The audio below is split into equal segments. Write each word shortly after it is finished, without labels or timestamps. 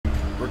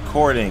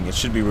recording. It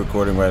should be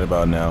recording right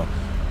about now.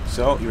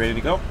 So, you ready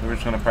to go? We're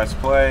just going to press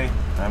play.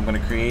 I'm going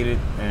to create it,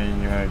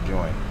 and you're going to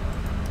join.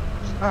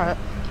 Alright.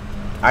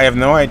 I have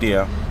no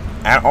idea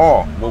at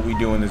all what we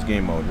do in this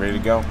game mode. Ready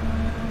to go?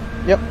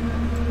 Yep.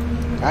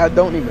 I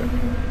don't either.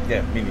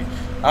 Yeah, me neither.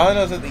 All I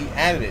know is that he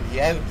added it. He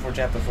added it for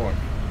chapter 4.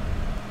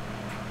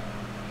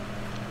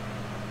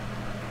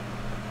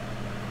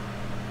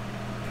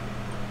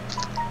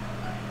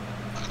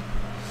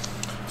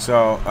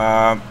 So,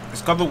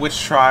 it's called the Witch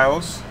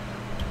Trials.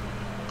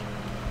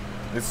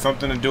 It's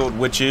something to do with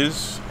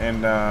witches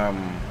and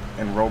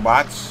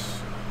robots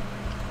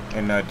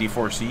and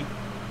D4C.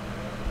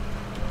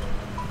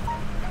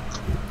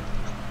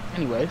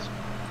 Anyways.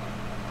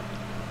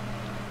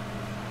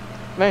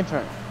 Main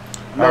turn.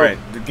 No. Alright,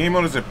 the game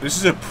mode is this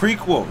is a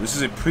prequel. This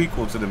is a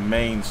prequel to the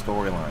main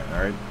storyline,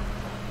 alright?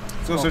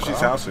 Let's go search these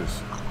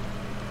houses.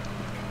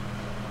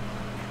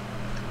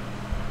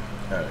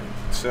 Alright,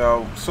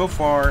 so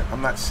far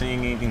I'm not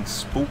seeing anything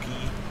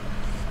spooky.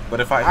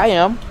 But if I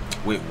am.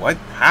 Wait, what?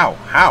 How?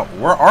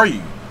 Where are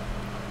you?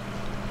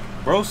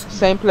 Bro,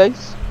 same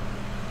place.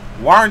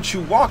 Why aren't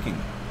you walking?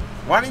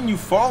 Why didn't you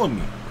follow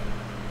me?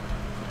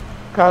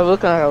 Cause I was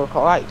looking at a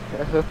light.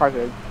 That's like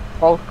a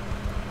oh.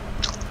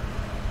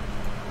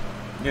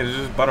 Yeah, there's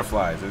just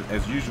butterflies.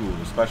 As usual,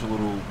 the special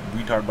little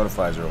retard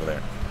butterflies are over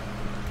there.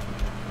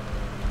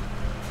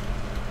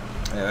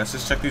 Yeah, let's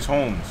just check these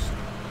homes.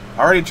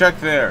 I already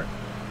checked there.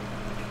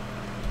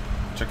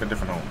 Check a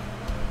different home.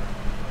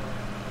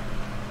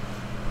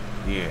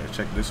 Yeah,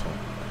 check this home.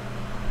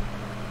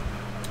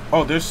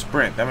 Oh, there's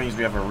sprint. That means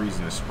we have a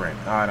reason to sprint.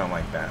 Oh, I don't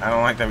like that. I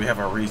don't like that we have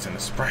a reason to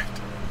sprint.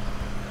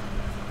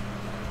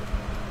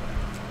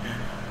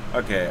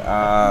 Okay,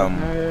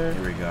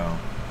 here we go.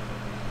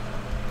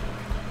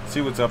 See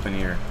what's up in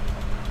here.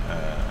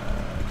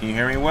 Can you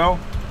hear me well?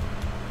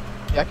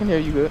 Yeah, I can hear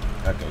you good.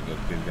 Okay, good.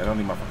 I don't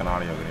need my fucking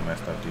audio getting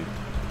messed up, dude.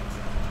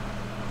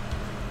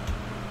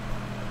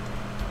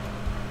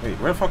 Wait,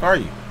 where the fuck are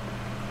you?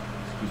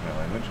 Excuse my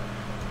language.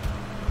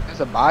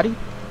 There's a body?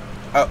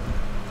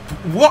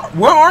 What?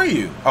 Where are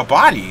you? A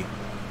body?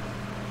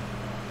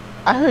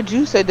 I heard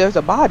you say there's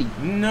a body.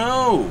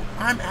 No,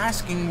 I'm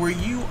asking where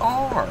you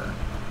are.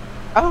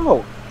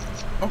 Oh.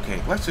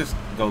 Okay, let's just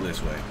go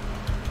this way.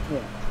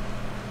 Yeah.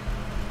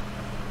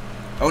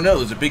 Oh no,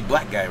 there's a big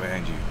black guy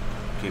behind you.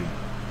 Kidding.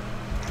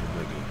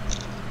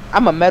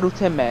 I'm a metal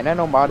tin man. That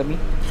don't bother me.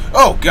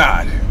 Oh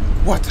god.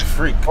 What the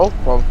freak? Oh,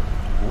 well.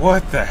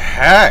 What the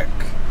heck?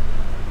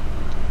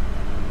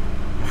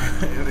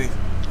 The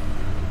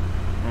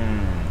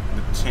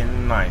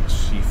 10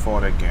 knights he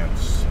fought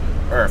against.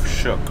 Earth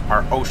shook,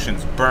 our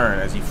oceans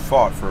burned as he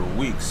fought for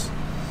weeks.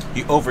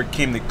 He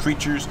overcame the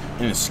creatures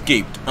and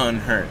escaped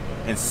unhurt,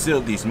 and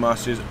sealed these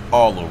monsters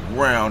all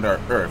around our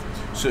Earth.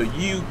 So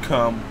he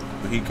comes.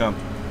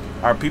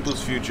 Our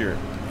people's future.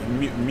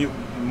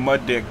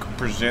 Muddick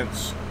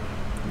presents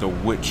the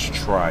Witch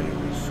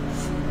Trials.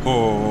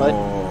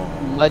 Oh.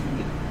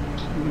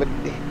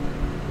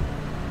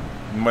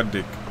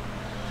 Muddick.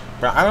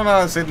 But I don't know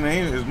how to say the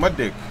name. It's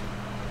Muddick.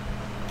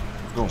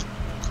 Go.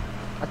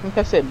 I think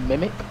I said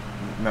mimic.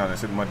 No, I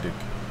said Muddick.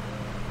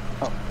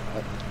 Oh.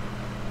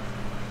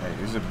 Hey,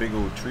 there's a big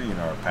old tree in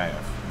our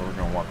path, but we're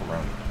gonna walk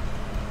around it.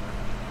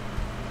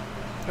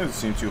 Doesn't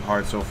seem too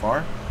hard so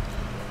far.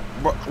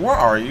 But where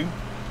are you?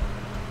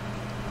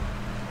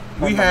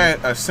 We had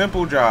a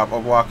simple job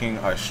of walking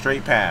a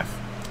straight path,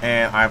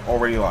 and I've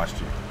already lost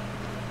you.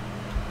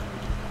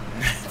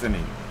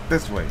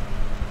 This way.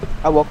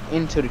 I walked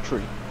into the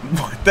tree.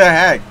 What the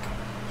heck?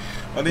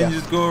 Why didn't you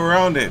just go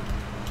around it?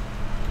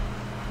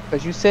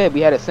 Because you said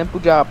we had a simple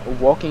job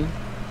of walking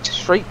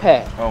straight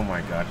path. Oh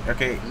my god.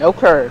 Okay. No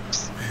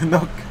curves.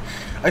 No.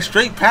 A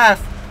straight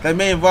path that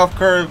may involve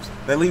curves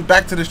that lead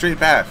back to the straight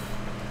path.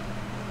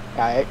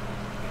 Alright.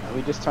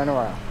 We just turn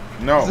around.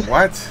 No,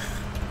 what?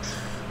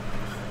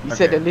 You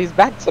said it leads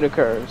back to the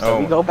curve, so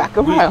we go back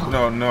around.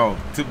 No.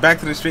 Back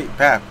to the straight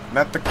path,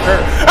 not the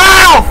curve.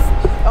 Ow!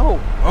 Oh!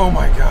 Oh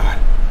my god.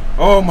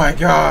 Oh my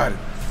god.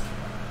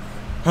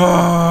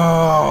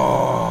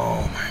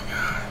 Oh my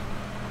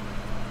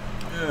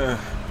god.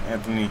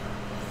 Anthony,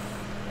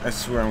 I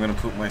swear I'm gonna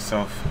poop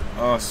myself.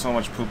 Oh, so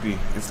much poopy.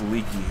 It's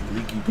leaky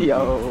poopy.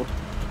 Yo.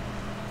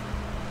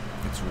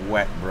 It's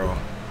wet, bro.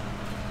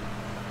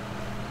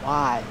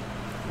 Why?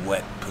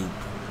 Wet poop.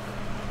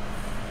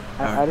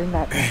 I did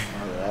not know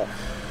that.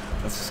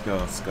 Let's go.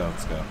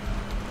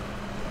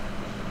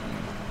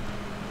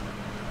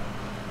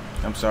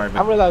 I'm sorry, but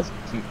I realized.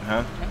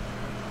 Huh?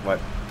 What?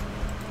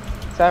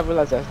 So I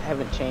realized I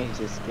haven't changed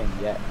his skin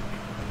yet.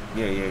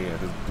 Yeah.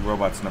 The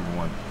robot's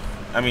 #1.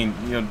 I mean,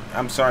 you know,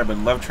 I'm sorry, but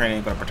Love Train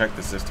ain't gonna protect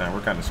us this time.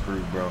 We're kind of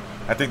screwed, bro.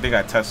 I think they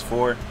got Tux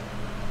 4,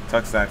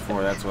 Tuxac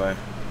 4. That's why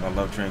my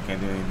Love Train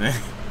can't do anything.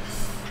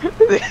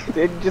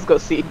 They just go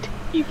see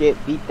you get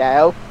beat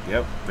down.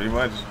 Yep, pretty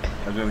much.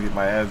 I'm gonna get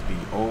my ass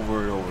beat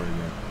over and over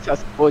again.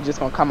 Tux 4 just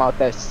gonna come out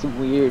that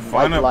weird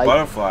Find a light.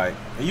 butterfly.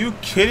 Are you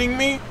kidding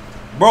me?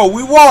 Bro,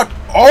 we walked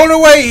all the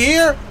way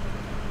here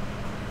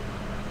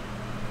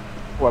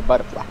For a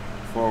butterfly.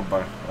 for a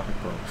butterfly,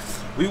 bro.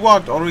 We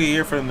walked all the way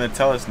here for them to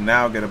tell us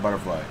now get a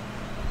butterfly.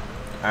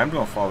 I'm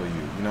gonna follow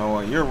you. You know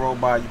what? You're a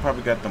robot. You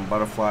probably got them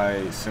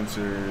butterfly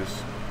sensors.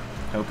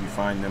 Help you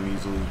find them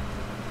easily.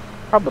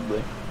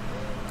 Probably.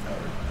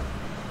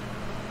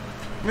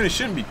 I mean, it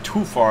shouldn't be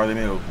too far. They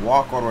made us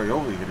walk all the way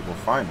over here to go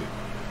find it.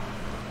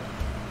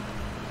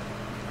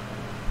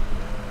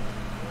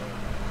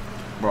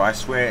 Bro, I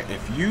swear,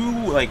 if you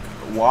like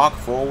walk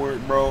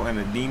forward, bro, and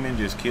the demon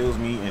just kills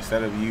me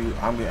instead of you,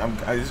 I'm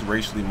just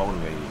racially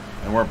motivated,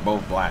 and we're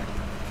both black.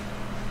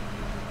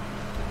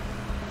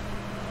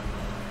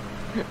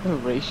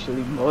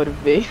 Racially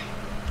motivated.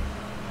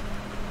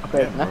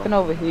 Okay, Yeah, nothing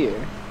bro. over here.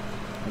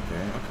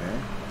 Okay, okay.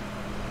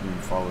 Let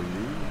me follow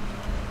you.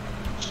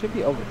 It should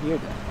be over here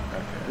then.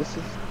 Okay.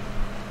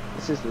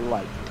 This is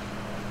light,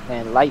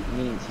 and light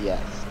means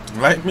yes.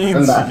 Light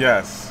means back.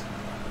 yes.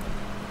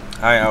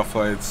 Hi,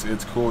 Alpha.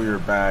 It's cool you're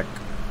back.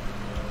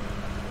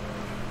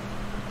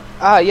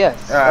 Ah,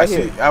 yes, right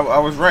See, here, I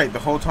was right the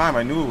whole time.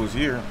 I knew it was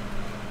here.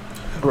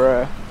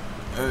 bruh.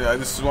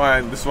 This is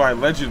why I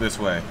led you this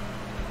way.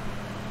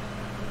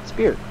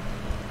 Spirit.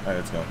 All right,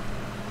 let's go.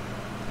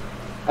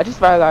 I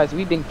just realized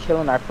we've been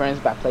killing our friends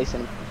by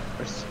placing.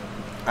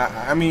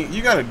 I mean,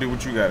 you gotta do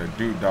what you gotta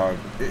do, dog.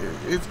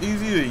 It's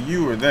either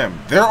you or them.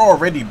 They're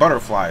already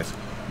butterflies.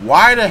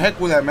 Why the heck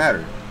would that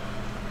matter?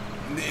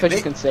 Because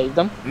you can save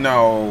them.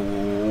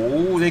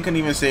 No, they couldn't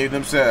even save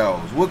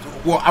themselves.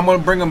 Well, I'm gonna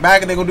bring them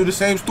back and they're gonna do the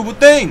same stupid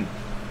thing.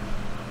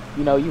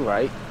 You know, you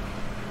right.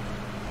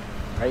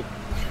 Right?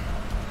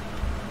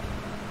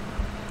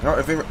 You know,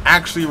 if they were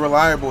actually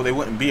reliable, they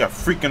wouldn't be a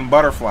freaking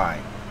butterfly.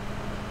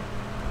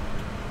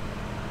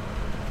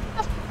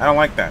 I don't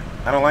like that.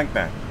 I don't like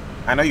that.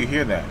 I know you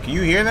hear that. Can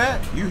you hear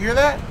that? You hear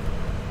that?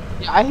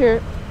 Yeah, I hear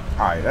it.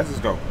 Alright, let's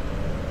just go.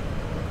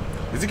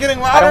 Is it getting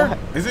louder?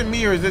 Is it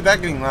me or is it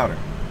that getting louder?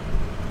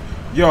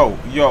 Yo,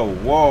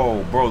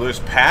 whoa, bro, there's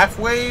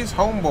pathways?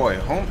 Homeboy,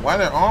 why are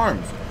there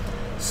arms?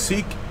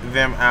 Seek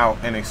them out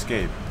and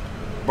escape.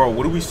 Bro,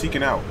 what are we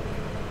seeking out?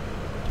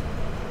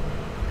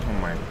 Oh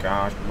my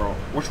gosh, bro.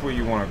 Which way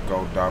you want to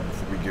go, dog,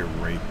 before we get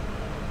raped?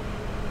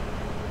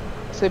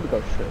 Say we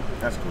go straight.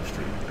 Let's go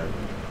straight.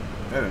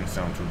 That didn't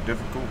sound too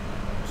difficult.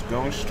 Just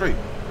going straight.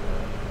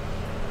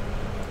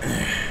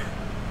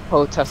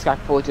 Whole Tuskak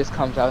just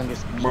comes out and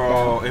just beat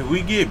Bro, down. if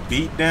we get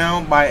beat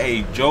down by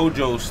a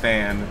JoJo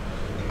stand,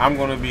 I'm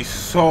gonna be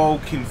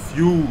so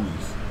confused.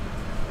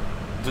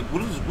 Like,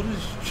 what is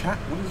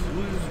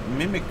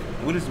Mimic?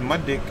 What does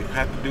Muddick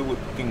have to do with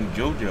fucking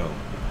JoJo?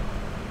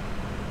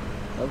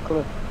 No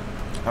clue.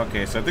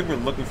 Okay, so I think we're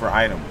looking for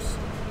items.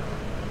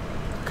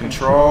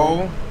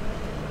 Control,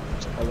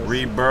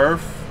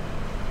 rebirth,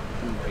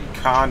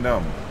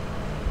 condom.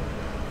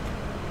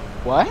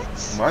 What?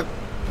 What?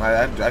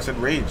 I said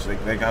rage,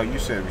 like how you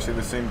said. We said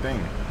the same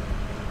thing.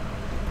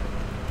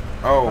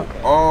 Oh,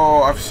 Okay.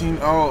 oh, I've seen.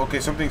 Oh, okay,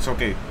 something's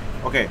okay.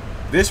 Okay,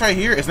 this right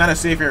here is not a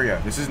safe area.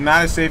 This is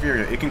not a safe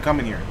area. It can come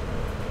in here.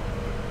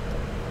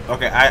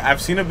 Okay, I've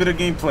seen a bit of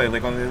gameplay,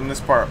 like on this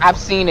part. I've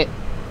seen it.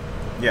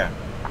 Yeah.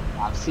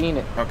 I've seen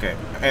it. Okay,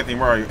 Anthony,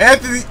 where are you?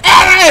 Anthony!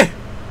 Ah!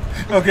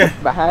 Okay.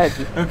 Behind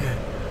you. Okay.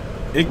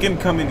 It can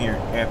come in here,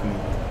 Anthony.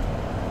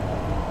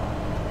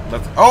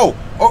 Let's. Oh,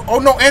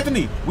 no,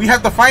 Anthony! We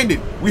have to find it.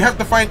 We have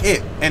to find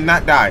it and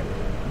not die.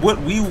 What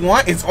we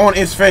want is on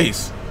its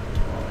face.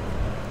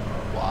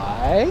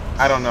 What?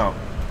 I don't know.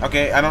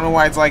 Okay, I don't know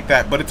why it's like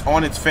that, but it's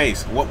on its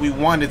face. What we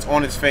want is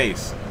on its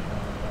face.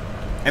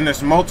 And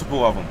there's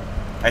multiple of them.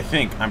 I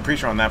think. I'm pretty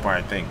sure on that part,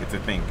 I think. It's a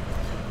thing.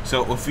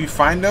 So if you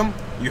find them,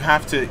 you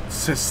have to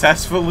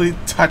successfully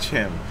touch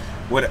him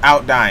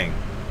without dying.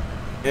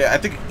 Yeah, I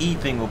think an E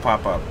thing will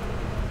pop up.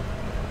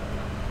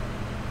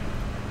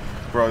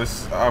 Bro,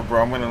 this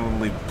bro, I'm gonna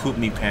literally poop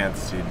me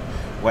pants, dude.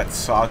 Wet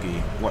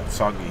soggy.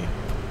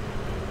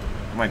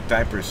 My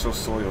diaper is so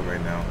soiled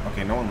right now.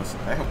 Okay, no one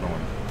listens. I hope no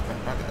one.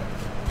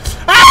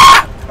 Okay.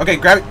 Ah! Okay,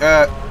 grab it.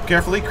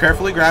 Carefully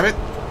grab it.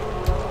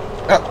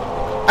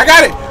 I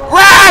got it.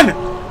 Run!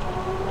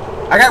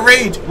 I got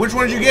rage. Which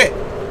one did you get?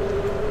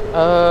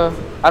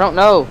 I don't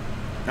know.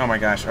 Oh my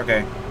gosh.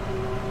 Okay.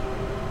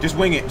 Just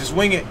wing it.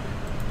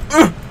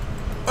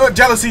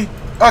 Jealousy.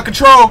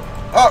 Control.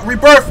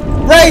 Rebirth.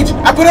 Rage.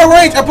 I put on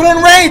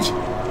rage.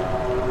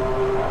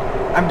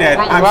 I'm dead.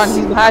 Run,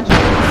 he's behind you.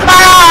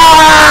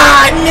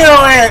 Ah! I knew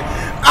it.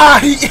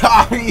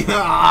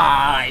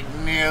 I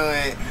knew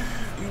it.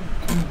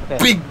 You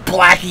big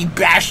blacky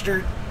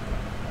bastard.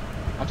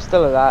 I'm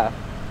still alive.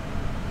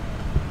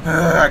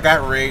 I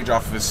got rage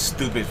off of his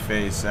stupid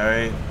face. All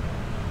right.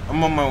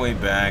 I'm on my way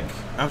back.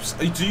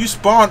 You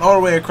spawn all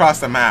the way across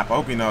the map. I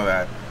hope you know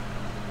that.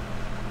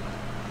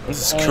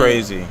 This is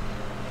crazy.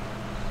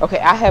 Okay,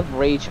 I have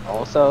rage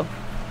also.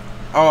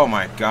 Oh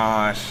my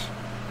gosh.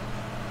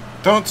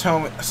 Don't tell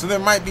me. So there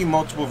might be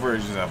multiple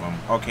versions of them.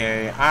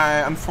 Okay.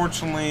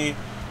 Unfortunately,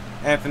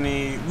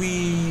 Anthony,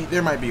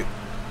 there might be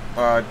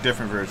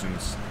different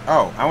versions.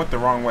 Oh, I went the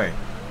wrong way.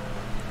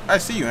 I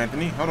see you,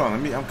 Anthony. Hold on.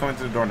 I'm coming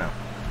to the door now.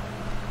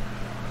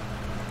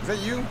 Is that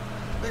you?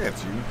 I think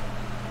that's you.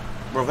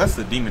 Bro, that's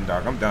the demon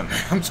dog. I'm done.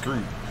 I'm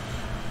screwed.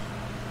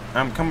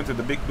 I'm coming to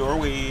the big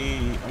doorway.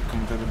 I'm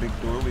coming to the big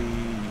doorway.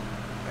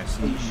 I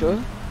see Are you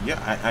sure?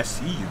 Yeah, I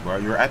see you, bro.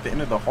 You're at the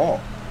end of the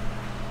hall.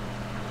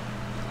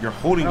 You're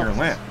holding your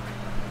lamp.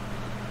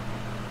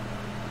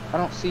 I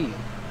don't see you.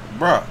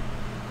 Bruh,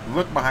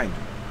 look behind you.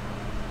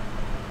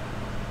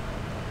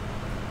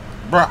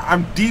 Bruh,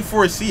 I'm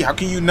D4C. How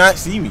can you not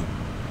see me?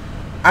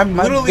 I'm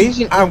My literally,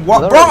 vision I'm is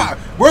what, blurry. bro?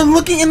 We're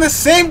looking in the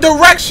same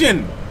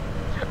direction,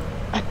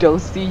 I don't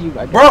see you.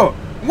 I bro.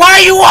 Why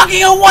are you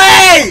walking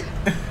away?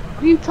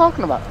 What are you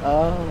talking about?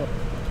 Oh,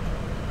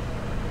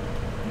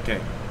 Okay,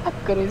 I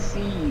couldn't see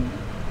you.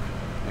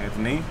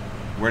 Anthony,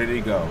 where did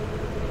he go?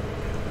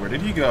 Where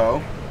did he go?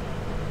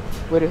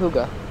 Where did who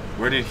go?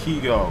 Where did he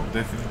go?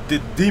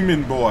 The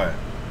demon boy.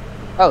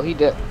 Oh, he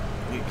did.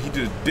 He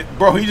just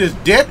bro. He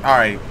just dipped. All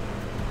right,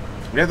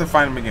 we have to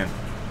find him again.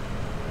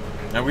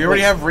 Now we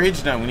already have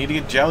rage done. We need to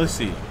get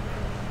jealousy.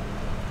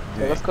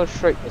 So let's go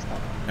straight this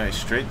time. All right,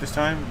 straight this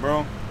time, bro.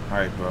 All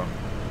right, bro.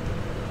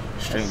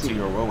 Straight into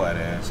your robot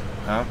ass,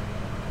 huh?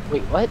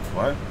 Wait, what?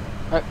 What?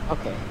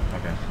 Okay.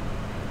 Okay.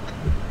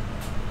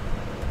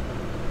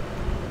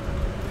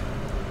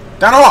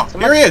 Down the hall.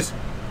 Here he is.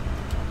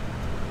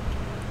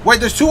 Wait,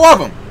 there's two of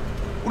them.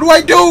 What do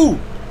I do?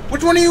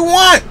 Which one do you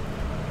want?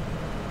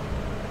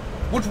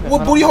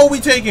 What booty hole we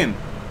taking?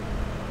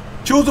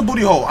 Choose the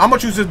booty hole. I'm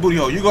gonna choose this booty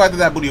hole. You go after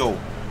that booty hole.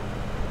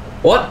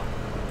 What?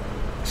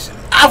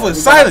 Alpha,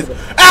 silence.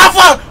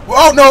 Alpha!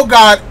 Oh no,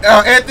 God.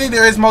 Anthony,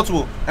 there is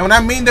multiple. And when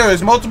I mean there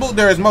is multiple,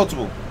 there is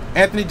multiple.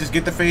 Anthony, just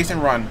get the face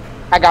and run.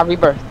 I got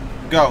rebirth.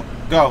 Go,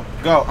 go,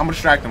 go. I'm gonna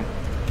distract him.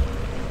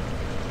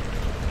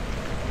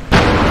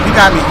 He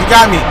got me. He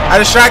got me. I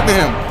distracted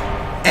him.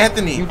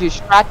 Anthony. You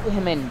distracted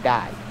him and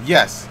died.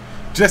 Yes.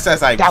 Just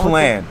as I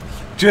planned.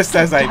 Just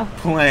as I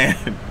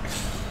planned.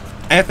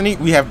 Anthony,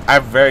 I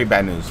have very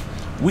bad news.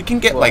 We can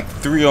get like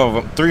three of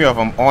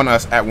them on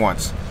us at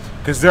once.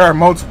 Because there are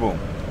multiple.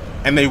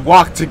 And they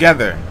walk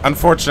together,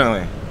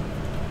 unfortunately.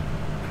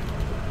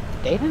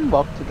 They didn't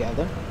walk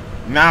together.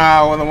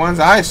 Now, well, the ones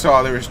I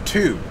saw, there was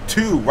two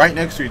right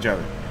next to each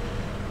other.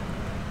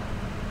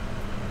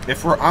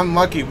 If we're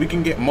unlucky, we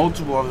can get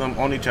multiple of them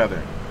on each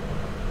other.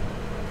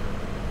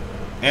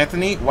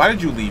 Anthony, why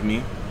did you leave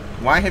me?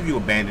 Why have you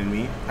abandoned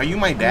me? Are you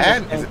my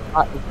dad?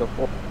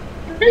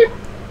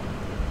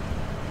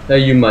 Are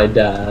you my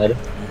dad?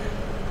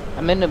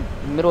 I'm in the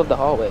middle of the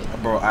hallway.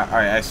 Bro,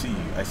 I see you.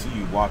 I see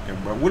you walking,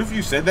 bro. What if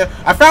you said that?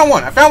 I found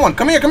one. I found one.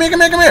 Come here. Come here.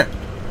 Come here. Come here.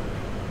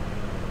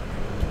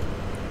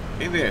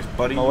 Hey there,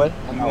 buddy. You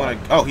wanna?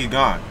 Oh, he's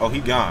gone. Oh, he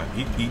gone.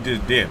 He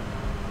just dipped.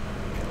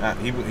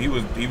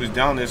 He was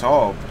down this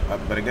hall,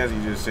 but I guess he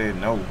just said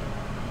no.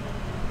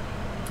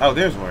 Oh,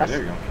 there's one. There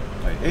you go.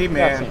 Like, hey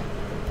man,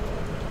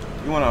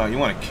 you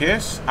wanna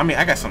kiss? I mean,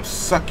 I got some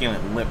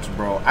succulent lips,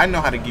 bro. I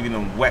know how to give you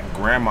them wet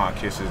grandma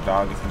kisses,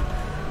 dog.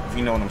 If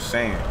you know what I'm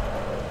saying.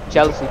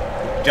 Jealousy.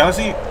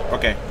 Jealousy?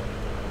 Okay.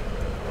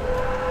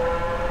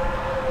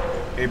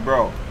 Hey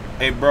bro.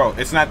 Hey bro.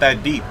 It's not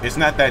that deep. It's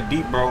not that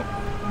deep, bro.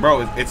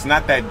 Bro, it's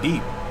not that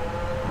deep.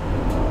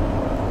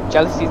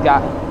 Jealousy's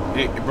got him.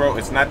 Hey, bro,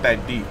 it's not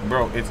that deep,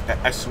 bro.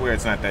 I swear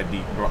it's not that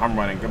deep, bro. I'm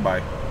running.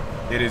 Goodbye.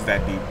 It is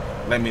that deep.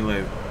 Let me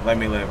live. Let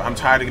me live. I'm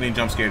tired of getting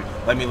jump scared.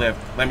 Let me live.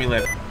 Let me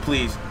live.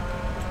 Please.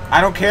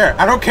 I don't care.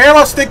 I don't care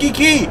about Sticky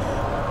Key.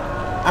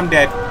 I'm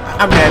dead.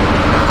 I'm dead.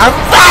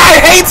 I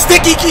hate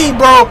Sticky Key,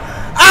 bro.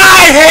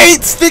 I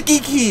hate Sticky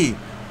Key.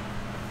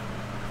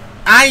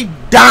 I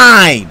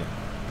died.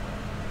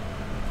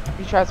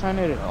 You tried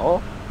turning it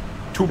off?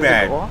 Too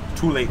bad.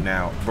 Too late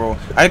now, bro.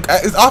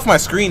 It's off my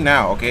screen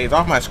now, okay? It's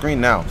off my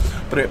screen now.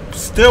 But it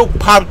still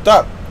popped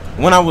up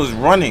when I was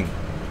running.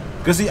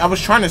 Because, see, I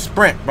was trying to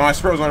sprint, but my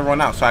sprint was going to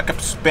run out. So I kept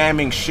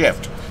spamming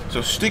shift.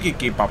 So Sticky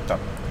Key popped up.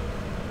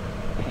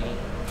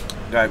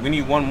 Guys, we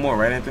need one more,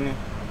 right, Anthony?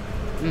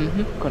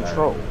 Mm-hmm.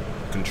 Control.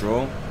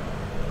 Control?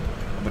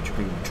 But you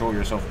can control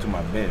yourself to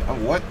my bed. Oh,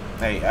 what?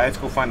 Hey, let's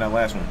go find that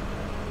last one.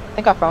 I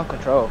think I found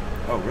control.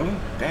 Oh, really?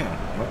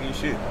 Damn. Lucky as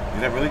shit.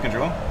 Is that really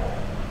control?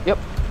 Yep.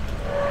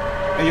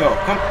 Hey, yo,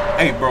 come.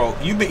 Hey, bro,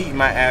 you've been eating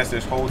my ass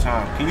this whole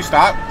time. Can you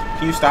stop?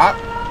 Can you stop?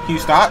 Can you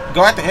stop?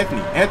 Go after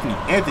Anthony.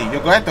 Anthony. Yo,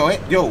 go after it.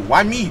 Yo,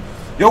 why me?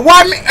 Yo,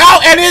 why me? Oh,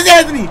 it is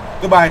Anthony.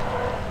 Goodbye.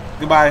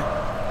 Goodbye.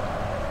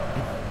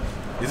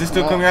 Is it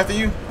still coming after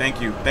you? Thank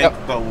you. Thank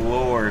the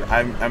Lord.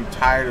 I'm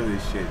tired of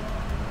this shit.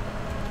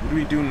 What do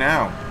we do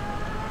now?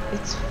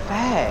 It's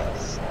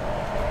fast.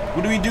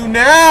 What do we do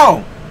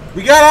now?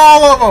 We got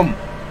all of them.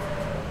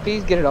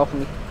 Please get it off of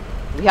me.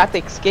 We have to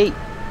escape.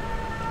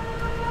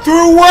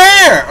 Through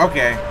where?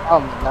 Okay. Oh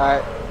my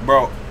god.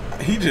 Bro,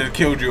 he just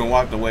killed you and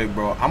walked away,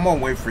 bro. I'm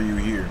gonna wait for you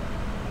here.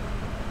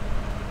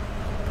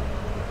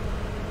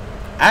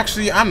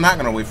 Actually, I'm not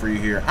gonna wait for you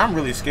here. I'm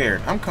really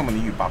scared. I'm coming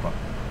to you, Papa.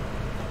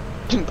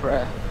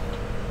 Bruh.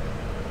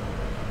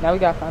 Now we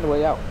gotta find a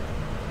way out.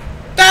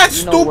 That's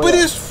stupid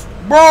as...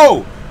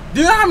 Bro,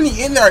 do you know how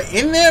many in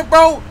there,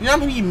 bro? You know how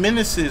many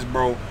menaces,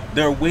 bro?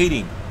 They're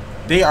waiting.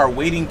 They are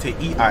waiting to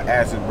eat our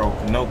asses, bro.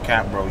 No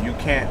cap, bro. You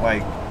can't,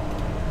 like...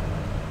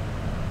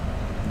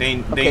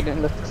 Okay,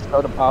 then let's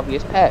go the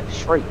obvious path.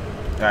 Straight.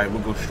 Alright,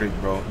 we'll go straight,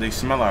 bro. They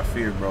smell our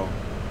fear, bro.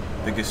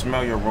 They can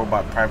smell your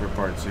robot private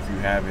parts if you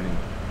have any.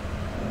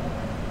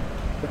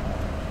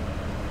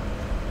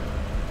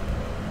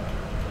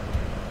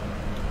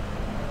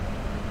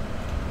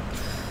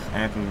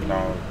 Anthony,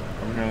 dog.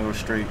 We're gonna go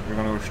straight. We're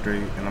gonna go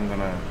straight, and I'm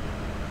gonna.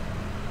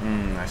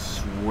 I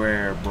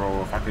swear,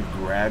 bro. If I could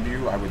grab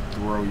you, I would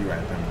throw you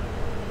at them.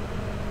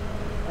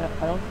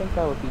 I don't think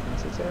that would be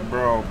necessary.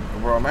 Bro,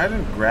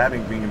 imagine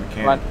grabbing being in the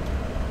cannon.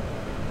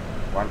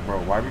 Why, bro?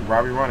 Why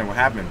are we running? What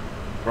happened?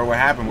 Bro, what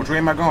happened? Which way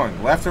am I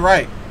going? Left or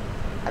right?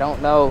 I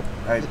don't know.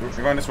 Alright, we're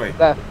going this way.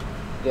 Left.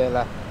 Yeah,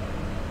 left.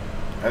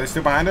 Are they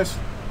still behind us?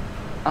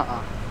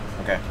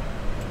 Okay.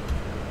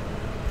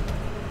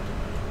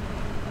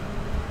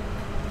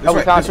 Oh,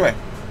 we found This way.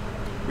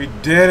 We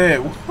did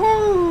it.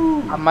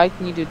 Woohoo! I might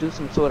need to do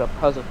some sort of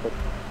puzzle, but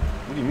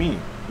What do you mean?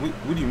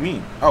 What do you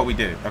mean? Oh, we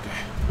did it. Okay.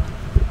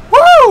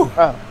 Woo!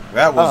 oh,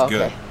 That was oh,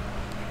 good. okay.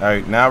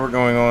 Alright, now we're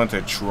going on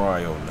to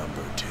trial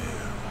number 2.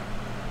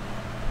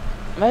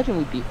 Imagine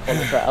we beat all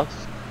the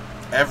trials.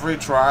 Every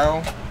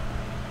trial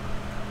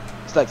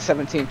It's like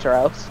 17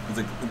 trials. is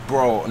like,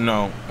 bro,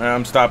 no.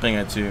 I'm stopping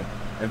at 2.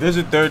 If there's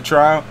a 3rd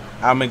trial,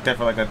 I'll make that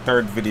for like a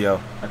 3rd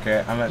video.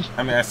 Okay? I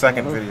mean a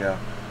 2nd video.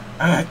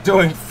 I'm not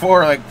doing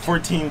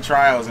 14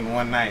 trials in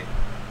one night.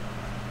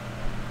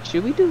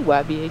 Should we do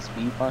YBA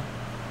speedrun?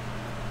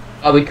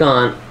 Oh, we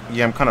can't.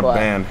 Yeah, I'm kind of Why?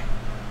 banned.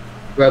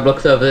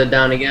 Roblox server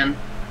down again.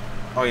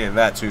 Oh yeah,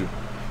 that too.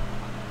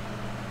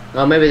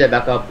 Oh, maybe they're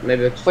back up.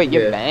 Maybe it's Wait,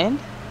 you're banned?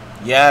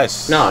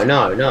 Yes. No,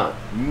 no, no.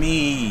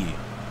 Me.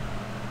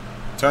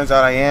 Turns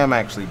out I am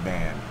actually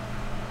banned.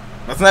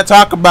 Let's not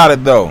talk about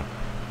it though.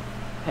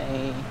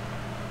 Hey.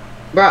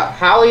 Bruh,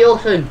 how are you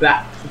also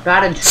bad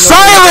at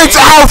Silence,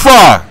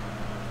 Alpha!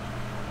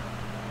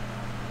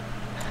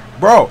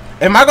 Bro,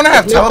 am I gonna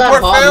have It's not that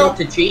teleport hard fail? not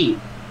to cheat.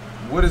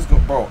 What is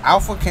going, bro?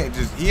 Alpha can't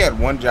just. He had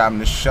one job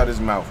and to shut his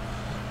mouth.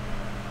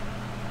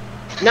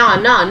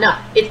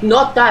 Nah. It's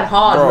not that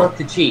hard Bro. not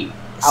to cheat.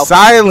 Alpha.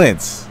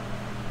 Silence,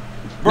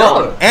 bro.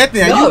 No,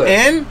 Anthony, are no. you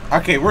in?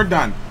 Okay, we're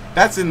done.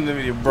 That's in the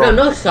video, bro.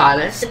 No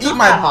silence. It's Eat not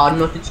my- that hard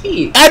not to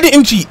cheat. I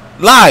didn't cheat.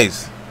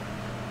 Lies.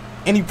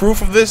 Any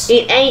proof of this?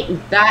 It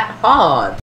ain't that hard.